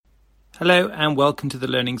Hello and welcome to the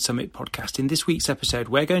Learning Summit podcast. In this week's episode,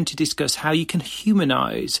 we're going to discuss how you can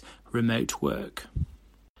humanise remote work.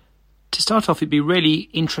 To start off, it'd be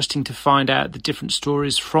really interesting to find out the different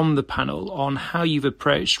stories from the panel on how you've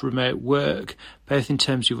approached remote work, both in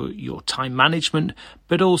terms of your time management,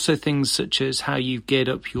 but also things such as how you've geared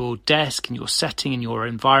up your desk and your setting and your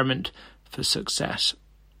environment for success.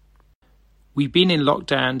 We've been in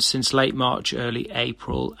lockdown since late March, early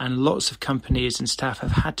April, and lots of companies and staff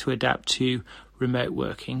have had to adapt to remote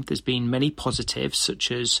working. There's been many positives,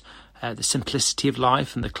 such as the simplicity of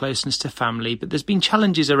life and the closeness to family, but there's been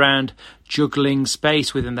challenges around juggling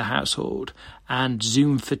space within the household and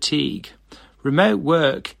Zoom fatigue. Remote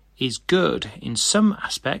work is good in some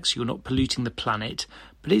aspects, you're not polluting the planet,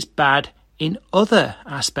 but it's bad in other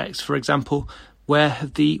aspects. For example, where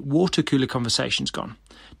have the water cooler conversations gone?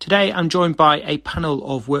 Today, I'm joined by a panel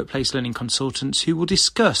of workplace learning consultants who will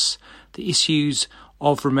discuss the issues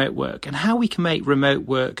of remote work and how we can make remote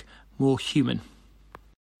work more human.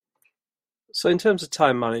 So in terms of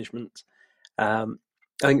time management, I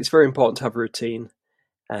think it's very important to have a routine.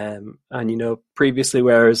 Previously,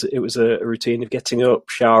 whereas it was a routine of getting up,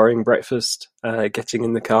 showering, breakfast, getting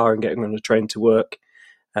in the car and getting on a train to work,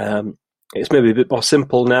 it's maybe a bit more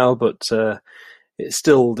simple now, but it's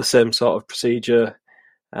still the same sort of procedure.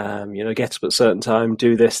 Get up at a certain time,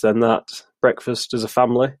 do this, then that, breakfast as a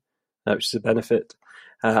family, which is a benefit,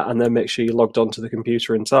 and then make sure you're logged onto the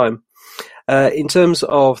computer in time. In terms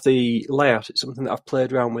of the layout, it's something that I've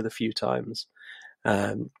played around with a few times.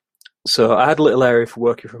 So I had a little area for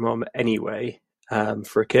working from home anyway,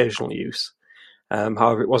 for occasional use.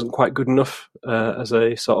 However, it wasn't quite good enough as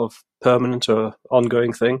a sort of permanent or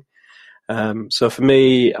ongoing thing. So for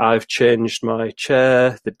me, I've changed my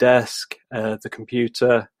chair, the desk, the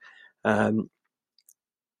computer, to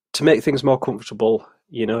make things more comfortable.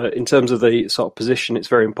 In terms of the sort of position, it's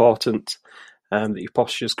very important that your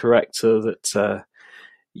posture is correct so that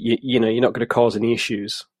you're not going to cause any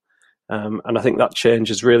issues. And I think that change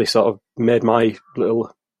has really sort of made my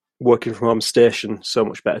little working from home station so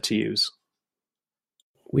much better to use.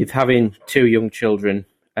 With having two young children,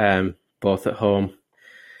 both at home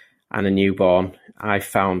and a newborn, I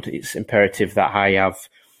found it's imperative that I have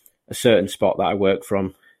a certain spot that I work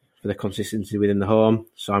from for the consistency within the home.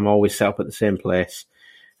 So I'm always set up at the same place.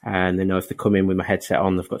 And they know if they come in with my headset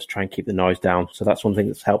on, they've got to try and keep the noise down. So that's one thing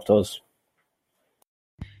that's helped us.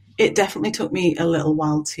 It definitely took me a little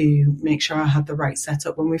while to make sure I had the right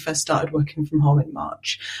setup when we first started working from home in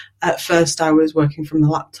March. At first, I was working from the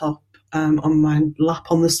laptop on my lap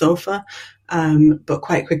on the sofa, but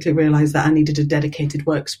quite quickly realised that I needed a dedicated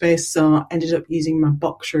workspace. So I ended up using my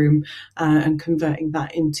box room and converting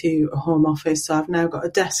that into a home office. So I've now got a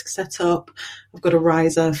desk set up. I've got a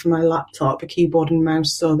riser for my laptop, a keyboard and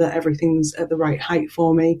mouse so that everything's at the right height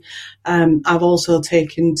for me. I've also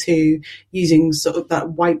taken to using sort of that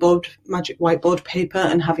magic whiteboard paper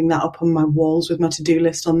and having that up on my walls with my to-do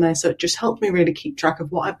list on there. So it just helped me really keep track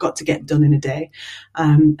of what I've got to get done in a day.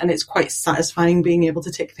 And it's quite satisfying being able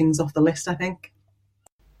to tick things off the list, I think.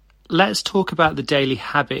 Let's talk about the daily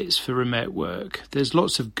habits for remote work. There's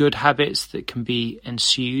lots of good habits that can be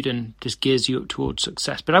ensued and just gears you up towards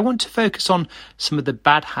success. But I want to focus on some of the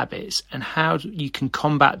bad habits and how you can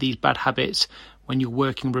combat these bad habits when you're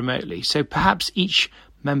working remotely. So perhaps each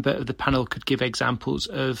member of the panel could give examples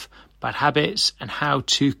of bad habits and how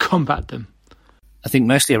to combat them. I think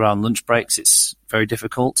mostly around lunch breaks, it's very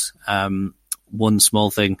difficult. One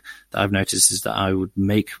small thing that I've noticed is that I would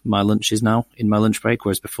make my lunches now in my lunch break,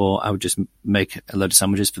 whereas before I would just make a load of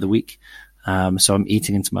sandwiches for the week. So I'm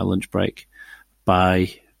eating into my lunch break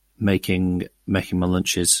by making my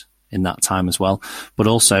lunches in that time as well. But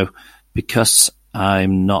also because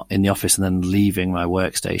I'm not in the office and then leaving my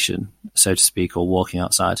workstation, so to speak, or walking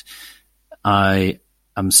outside, I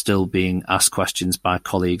am still being asked questions by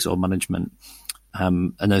colleagues or management.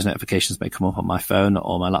 And those notifications may come up on my phone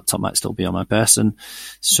or my laptop might still be on my person.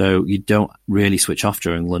 So you don't really switch off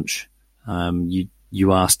during lunch.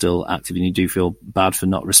 You are still active and you do feel bad for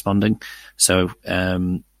not responding. So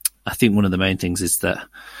I think one of the main things is that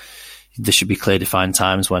there should be clear defined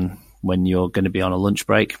times when you're going to be on a lunch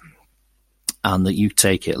break and that you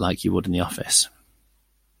take it like you would in the office.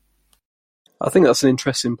 I think that's an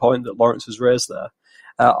interesting point that Lawrence has raised there.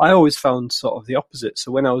 I always found sort of the opposite.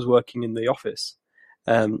 So when I was working in the office,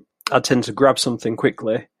 I'd tend to grab something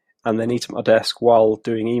quickly and then eat at my desk while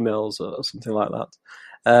doing emails or something like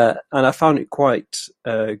that. And I found it quite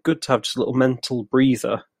good to have just a little mental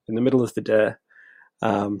breather in the middle of the day,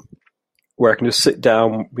 where I can just sit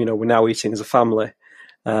down. We're now eating as a family,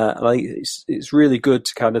 and I think it's really good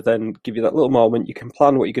to kind of then give you that little moment. You can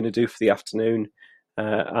plan what you're going to do for the afternoon.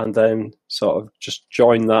 and then sort of just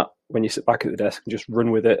join that when you sit back at the desk and just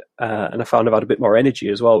run with it. And I found I've had a bit more energy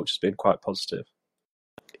as well, which has been quite positive.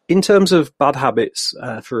 In terms of bad habits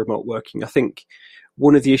for remote working, I think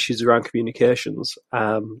one of the issues around communications,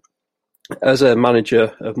 as a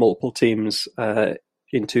manager of multiple teams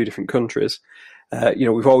in 2 different countries,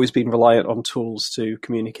 we've always been reliant on tools to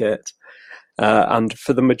communicate. And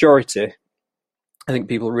for the majority, I think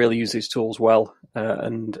people really use these tools well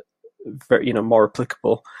and very, more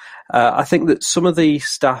applicable. I think that some of the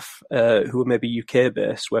staff who are maybe UK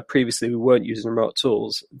based, where previously we weren't using remote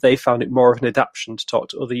tools, they found it more of an adaptation to talk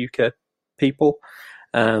to other UK people.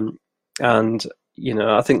 And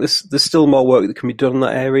I think there's still more work that can be done in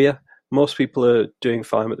that area. Most people are doing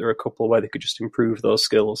fine, but there are a couple where they could just improve those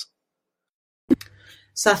skills.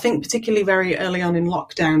 So I think particularly very early on in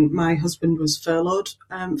lockdown, my husband was furloughed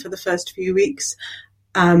for the first few weeks.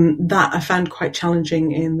 That I found quite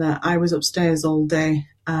challenging in that I was upstairs all day,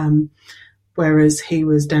 whereas he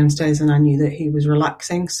was downstairs and I knew that he was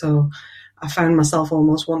relaxing. So I found myself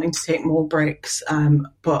almost wanting to take more breaks.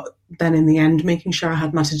 But then in the end, making sure I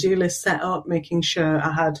had my to-do list set up, making sure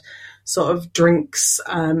I had sort of drinks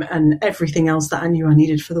and everything else that I knew I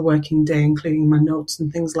needed for the working day, including my notes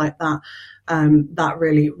and things like that. That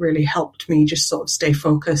really, really helped me just sort of stay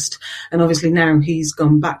focused. And obviously now he's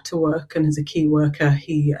gone back to work, and as a key worker,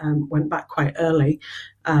 he went back quite early.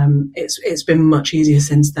 It's been much easier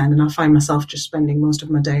since then, and I find myself just spending most of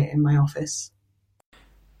my day in my office.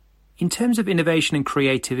 In terms of innovation and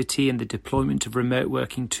creativity and the deployment of remote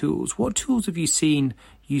working tools, what tools have you seen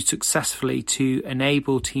used successfully to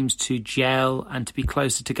enable teams to gel and to be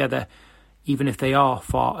closer together, even if they are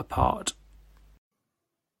far apart?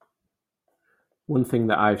 One thing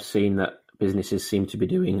that I've seen that businesses seem to be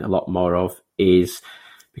doing a lot more of is,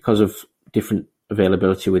 because of different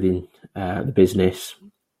availability within the business,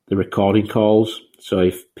 the recording calls. So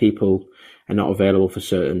if people are not available for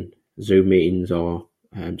certain Zoom meetings or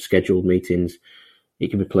scheduled meetings, it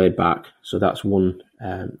can be played back. So that's one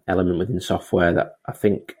element within software that I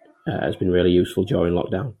think has been really useful during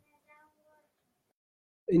lockdown.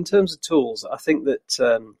 In terms of tools, I think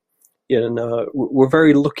that we're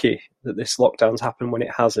very lucky that this lockdown's happened when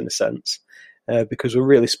it has, in a sense, because we're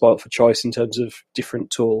really spoilt for choice in terms of different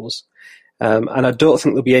tools. And I don't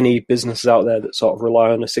think there'll be any businesses out there that sort of rely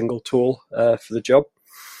on a single tool for the job.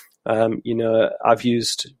 I've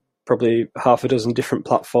used probably half a dozen different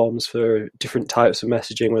platforms for different types of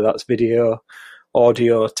messaging, whether that's video,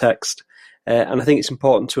 audio, text. And I think it's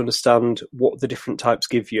important to understand what the different types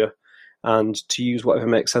give you and to use whatever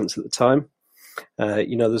makes sense at the time.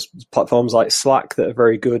 There's platforms like Slack that are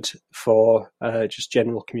very good for just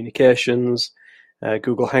general communications.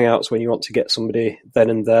 Google Hangouts when you want to get somebody then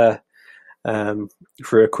and there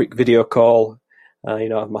for a quick video call.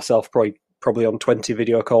 Myself probably on 20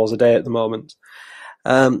 video calls a day at the moment.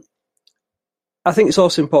 I think it's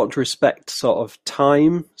also important to respect sort of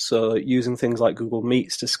time. So using things like Google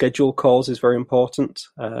Meets to schedule calls is very important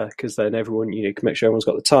because then everyone, you can make sure everyone's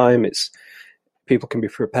got the time. People can be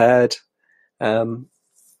prepared. I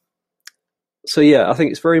think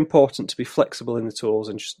it's very important to be flexible in the tools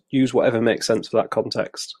and just use whatever makes sense for that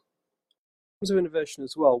context. In terms of innovation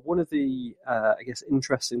as well, one of the,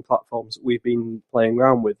 interesting platforms that we've been playing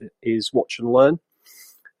around with is Watch and Learn.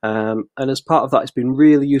 And as part of that, it's been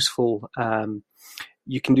really useful.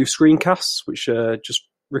 You can do screencasts, which are just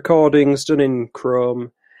recordings done in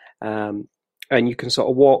Chrome, and you can sort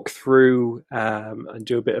of walk through and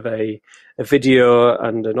do a bit of a video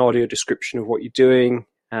and an audio description of what you're doing.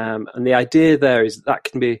 And the idea there is that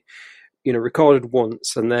can be, recorded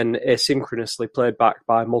once and then asynchronously played back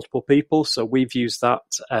by multiple people. So we've used that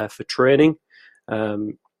for training.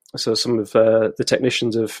 So some of the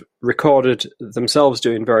technicians have recorded themselves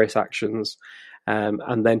doing various actions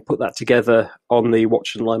and then put that together on the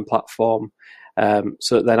Watch and Learn platform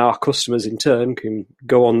so that then our customers in turn can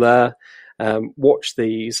go on there, watch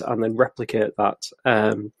these and then replicate that.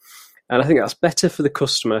 And I think that's better for the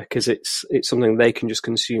customer because it's something they can just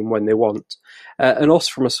consume when they want. And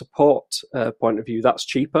also from a support point of view, that's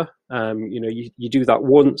cheaper. You do that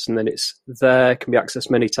once and then it's there, can be accessed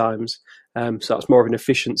many times. So that's more of an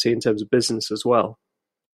efficiency in terms of business as well.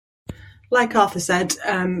 Like Arthur said,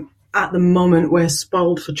 at the moment we're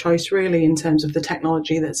spoiled for choice really in terms of the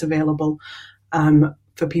technology that's available.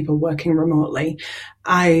 for people working remotely.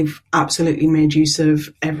 I've absolutely made use of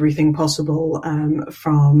everything possible,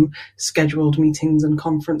 from scheduled meetings and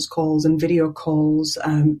conference calls and video calls,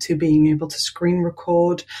 to being able to screen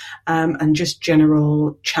record, and just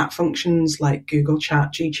general chat functions like Google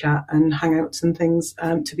Chat, GChat and Hangouts and things,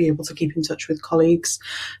 to be able to keep in touch with colleagues.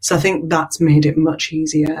 So I think that's made it much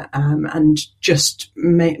easier, and just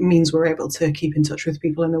means we're able to keep in touch with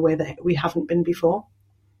people in a way that we haven't been before.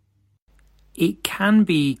 It can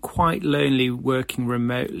be quite lonely working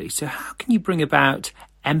remotely. So how can you bring about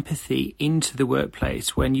empathy into the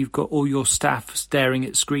workplace when you've got all your staff staring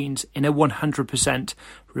at screens in a 100%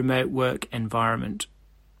 remote work environment?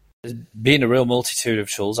 There's been a real multitude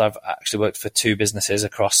of tools. I've actually worked for 2 businesses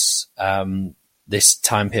across this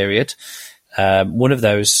time period. One of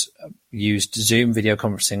those used Zoom video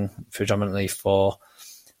conferencing predominantly for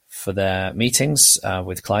their meetings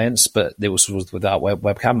with clients, but it was without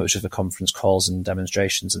webcam. It was just for conference calls and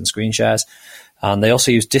demonstrations and screen shares. And they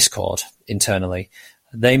also used Discord internally.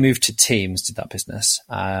 They moved to Teams, did that business,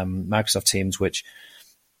 Microsoft Teams, which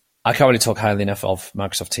I can't really talk highly enough of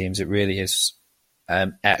Microsoft Teams. It really is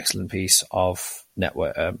an excellent piece of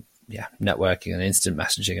networking and instant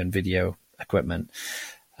messaging and video equipment.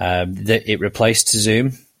 It replaced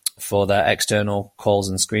Zoom for their external calls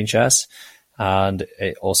and screen shares. And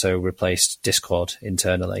it also replaced Discord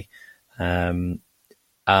internally. And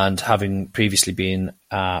having previously been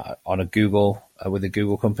on a Google, with a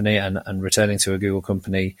Google company and returning to a Google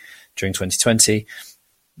company during 2020,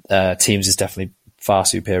 Teams is definitely far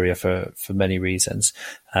superior for many reasons.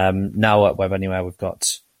 Now at Web Anywhere, we've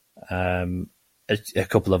got a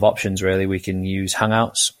couple of options, really. We can use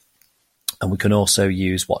Hangouts, and we can also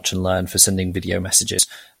use Watch and Learn for sending video messages.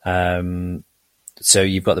 So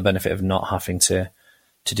you've got the benefit of not having to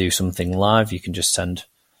do something live. You can just send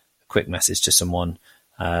a quick message to someone,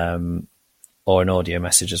 or an audio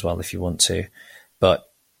message as well if you want to.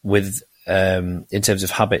 But with in terms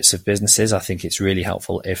of habits of businesses, I think it's really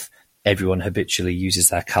helpful if everyone habitually uses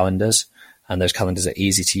their calendars, and those calendars are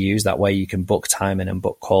easy to use. That way you can book time in and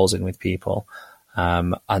book calls in with people,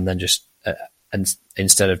 and then just and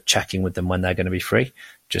instead of checking with them when they're going to be free,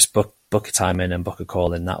 just book a time in and book a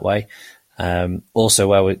call in that way. Also,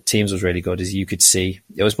 where Teams was really good is you could see,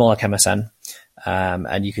 it was more like MSN,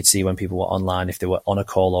 and you could see when people were online, if they were on a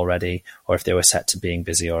call already, or if they were set to being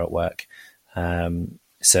busy or at work.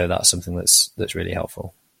 So that's something that's really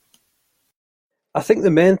helpful. I think the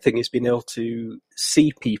main thing is being able to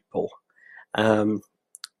see people.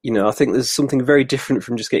 I think there's something very different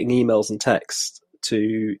from just getting emails and text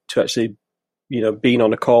to actually, being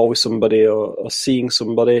on a call with somebody or seeing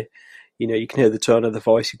somebody. You can hear the tone of the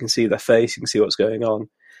voice, you can see their face, you can see what's going on.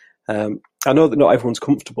 I know that not everyone's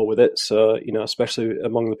comfortable with it, so, especially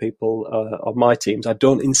among the people on my teams, I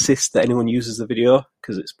don't insist that anyone uses the video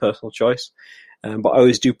because it's personal choice. But I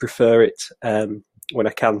always do prefer it when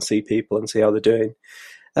I can see people and see how they're doing.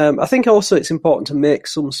 I think also it's important to make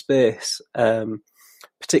some space,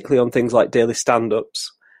 particularly on things like daily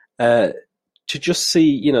stand-ups, to just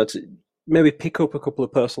see, to maybe pick up a couple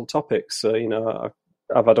of personal topics. So,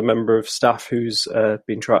 I've had a member of staff who's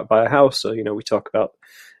been trapped by a house, so we talk about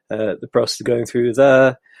the process of going through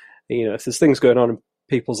there. If there's things going on in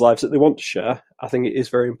people's lives that they want to share, I think it is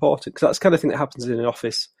very important, because that's the kind of thing that happens in an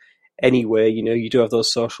office anyway. You do have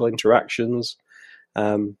those social interactions.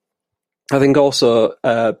 I think also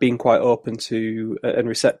being quite open to and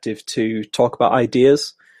receptive to talk about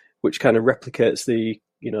ideas, which kind of replicates the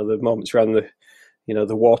moments around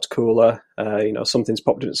the water cooler, something's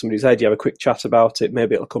popped into somebody's head, you have a quick chat about it,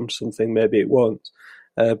 maybe it'll come to something, maybe it won't.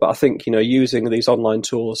 But I think, using these online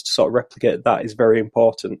tools to sort of replicate that is very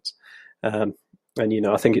important. And,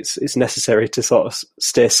 I think it's necessary to sort of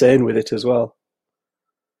stay sane with it as well.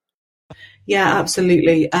 Yeah,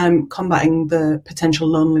 absolutely. Combating the potential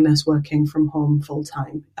loneliness working from home full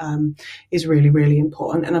time is really, really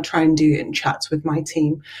important. And I try and do it in chats with my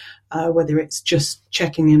team, whether it's just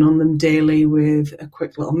checking in on them daily with a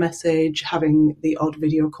quick little message, having the odd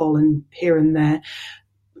video call and here and there.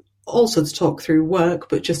 Also to talk through work,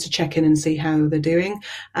 but just to check in and see how they're doing.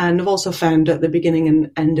 And I've also found at the beginning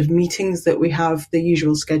and end of meetings that we have the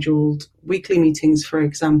usual scheduled weekly meetings, for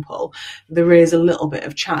example, there is a little bit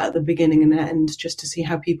of chat at the beginning and end just to see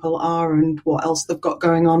how people are and what else they've got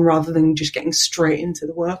going on, rather than just getting straight into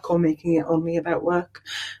the work or making it only about work.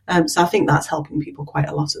 So I think that's helping people quite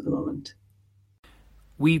a lot at the moment.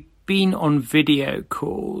 We've been on video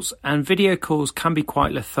calls, and video calls can be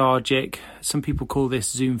quite lethargic. Some people call this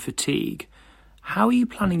Zoom fatigue. How are you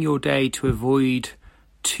planning your day to avoid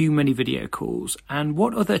too many video calls? And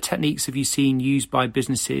what other techniques have you seen used by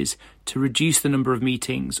businesses to reduce the number of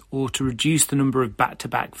meetings or to reduce the number of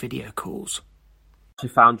back-to-back video calls? I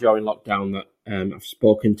found during lockdown that I've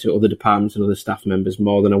spoken to other departments and other staff members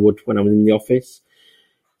more than I would when I'm in the office.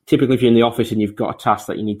 Typically, if you're in the office and you've got a task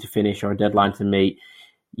that you need to finish or a deadline to meet,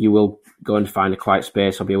 you will go and find a quiet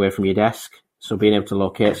space or be away from your desk. So being able to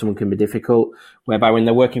locate someone can be difficult, whereby when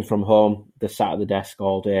they're working from home, they're sat at the desk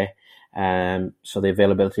all day. So the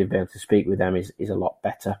availability of being able to speak with them is a lot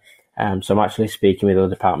better. So I'm actually speaking with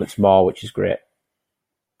other departments more, which is great.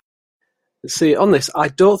 See, on this, I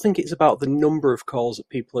don't think it's about the number of calls that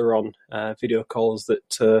people are on, video calls, that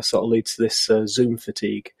sort of leads to this Zoom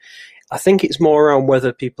fatigue. I think it's more around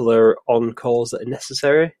whether people are on calls that are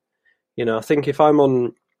necessary. You know, I think if I'm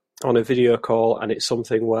on a video call and it's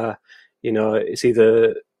something where, you know, it's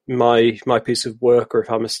either my piece of work or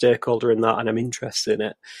if I'm a stakeholder in that and I'm interested in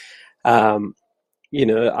it, you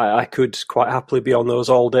know, I could quite happily be on those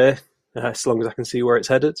all day, as long as I can see where it's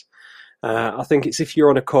headed. I think it's if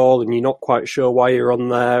you're on a call and you're not quite sure why you're on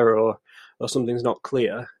there or something's not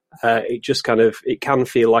clear, it just it can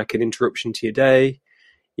feel like an interruption to your day.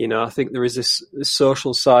 You know, I think there is this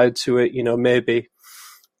social side to it. You know, maybe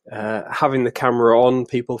having the camera on,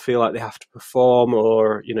 people feel like they have to perform,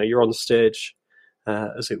 or, you know, you're on stage,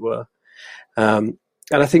 as it were. And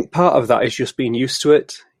I think part of that is just being used to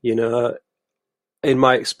it. You know, in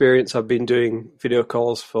my experience, I've been doing video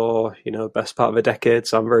calls for, you know, best part of a decade,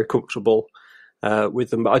 so I'm very comfortable with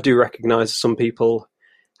them. But I do recognise some people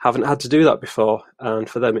haven't had to do that before, and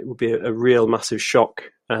for them it would be a real massive shock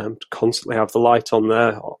to constantly have the light on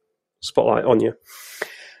there, or spotlight on you.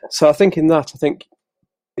 So I think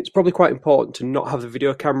it's probably quite important to not have the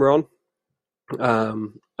video camera on,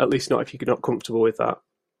 at least not if you're not comfortable with that,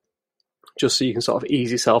 just so you can sort of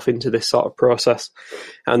ease yourself into this sort of process,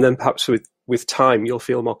 and then perhaps with time you'll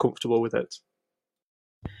feel more comfortable with it.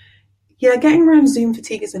 Yeah, getting around Zoom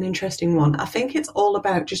fatigue is an interesting one. I think it's all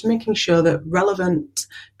about just making sure that relevant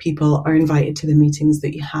people are invited to the meetings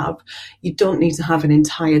that you have. You don't need to have an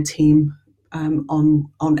entire team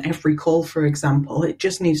on every call, for example. It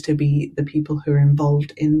just needs to be the people who are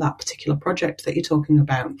involved in that particular project that you're talking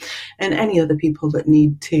about. And any other people that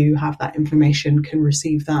need to have that information can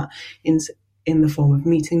receive that in the form of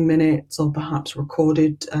meeting minutes, or perhaps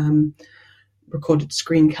recorded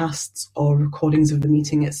screencasts or recordings of the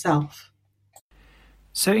meeting itself.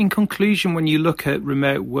 So in conclusion, when you look at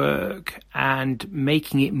remote work and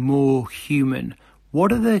making it more human,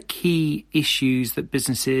 what are the key issues that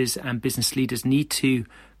businesses and business leaders need to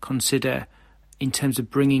consider in terms of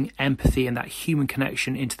bringing empathy and that human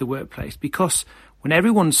connection into the workplace? Because when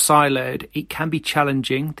everyone's siloed, it can be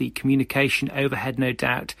challenging. The communication overhead, no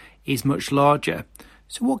doubt, is much larger.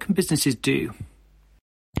 So what can businesses do?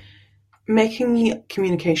 Making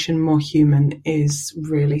communication more human is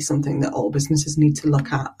really something that all businesses need to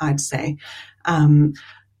look at, I'd say.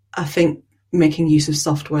 I think making use of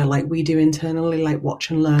software like we do internally, like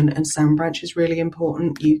Watch and Learn and SoundBranch, is really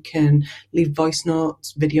important. You can leave voice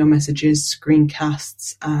notes, video messages,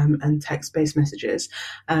 screencasts, and text-based messages.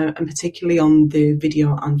 And particularly on the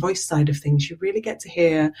video and voice side of things, you really get to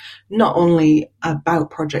hear not only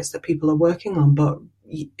about projects that people are working on, but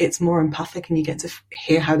it's more empathic and you get to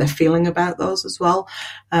hear how they're feeling about those as well.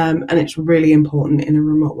 And it's really important in a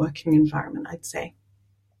remote working environment, I'd say.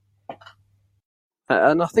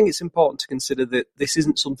 And I think it's important to consider that this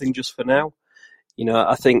isn't something just for now. You know,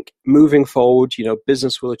 I think moving forward, you know,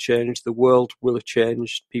 business will have changed, the world will have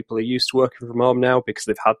changed. People are used to working from home now because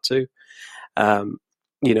they've had to.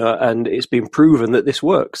 You know, and it's been proven that this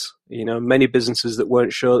works. You know, many businesses that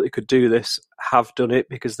weren't sure they could do this have done it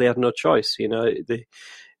because they had no choice. You know,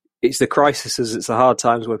 it's the crises, it's the hard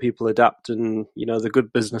times where people adapt, and, you know, the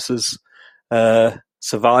good businesses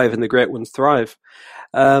survive and the great ones thrive.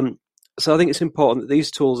 So I think it's important that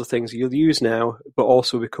these tools are things you'll use now, but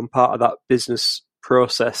also become part of that business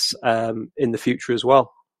process in the future as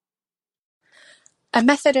well. A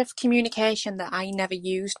method of communication that I never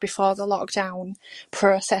used before the lockdown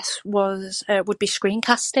process would be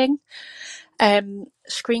screencasting.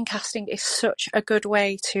 Screencasting is such a good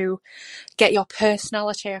way to get your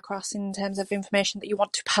personality across in terms of information that you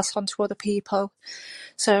want to pass on to other people.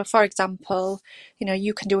 So, for example, you know,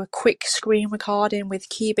 you can do a quick screen recording with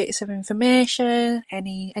key bits of information,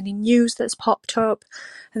 any news that's popped up,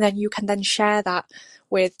 and then you can then share that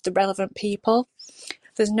with the relevant people.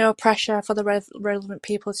 There's no pressure for the relevant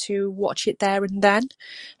people to watch it there and then.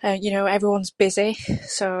 You know, everyone's busy,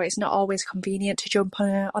 so it's not always convenient to jump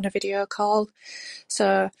on a video call.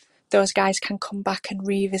 So those guys can come back and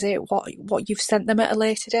revisit what you've sent them at a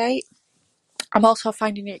later date. I'm also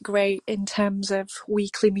finding it great in terms of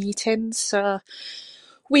weekly meetings. So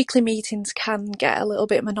weekly meetings can get a little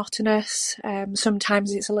bit monotonous.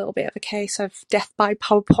 Sometimes it's a little bit of a case of death by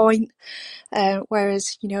PowerPoint.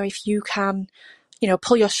 Whereas, if you can,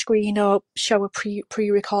 pull your screen up, show a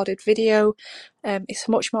pre-recorded video, it's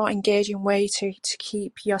a much more engaging way to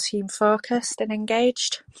keep your team focused and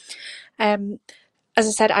engaged. As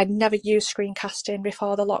I said, I'd never used screencasting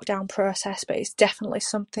before the lockdown process, but it's definitely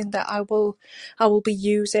something that I will be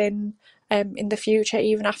using in the future,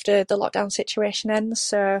 even after the lockdown situation ends.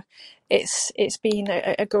 So it's been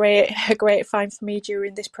a great find for me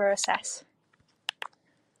during this process.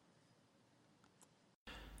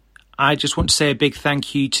 I just want to say a big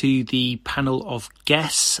thank you to the panel of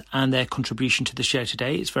guests and their contribution to the show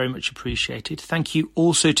today. It's very much appreciated. Thank you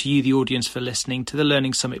also to you, the audience, for listening to the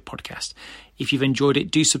Learning Summit podcast. If you've enjoyed it,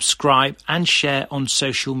 do subscribe and share on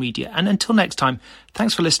social media. And until next time,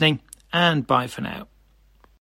 thanks for listening and bye for now.